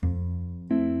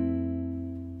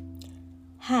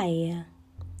Hi,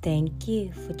 thank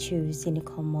you for choosing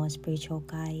Nicole Spiritual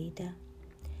Guide.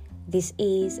 This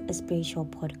is a spiritual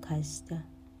podcast.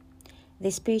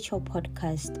 The spiritual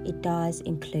podcast, it does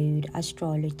include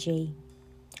astrology,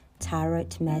 tarot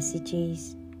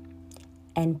messages,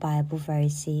 and Bible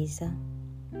verses.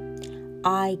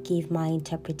 I give my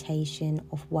interpretation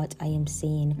of what I am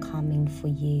seeing coming for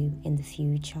you in the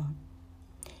future.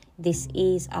 This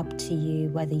is up to you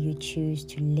whether you choose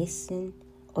to listen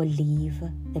or leave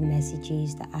the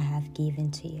messages that I have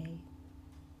given to you.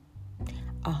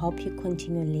 I hope you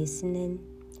continue listening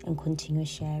and continue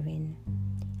sharing.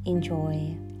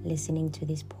 Enjoy listening to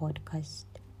this podcast.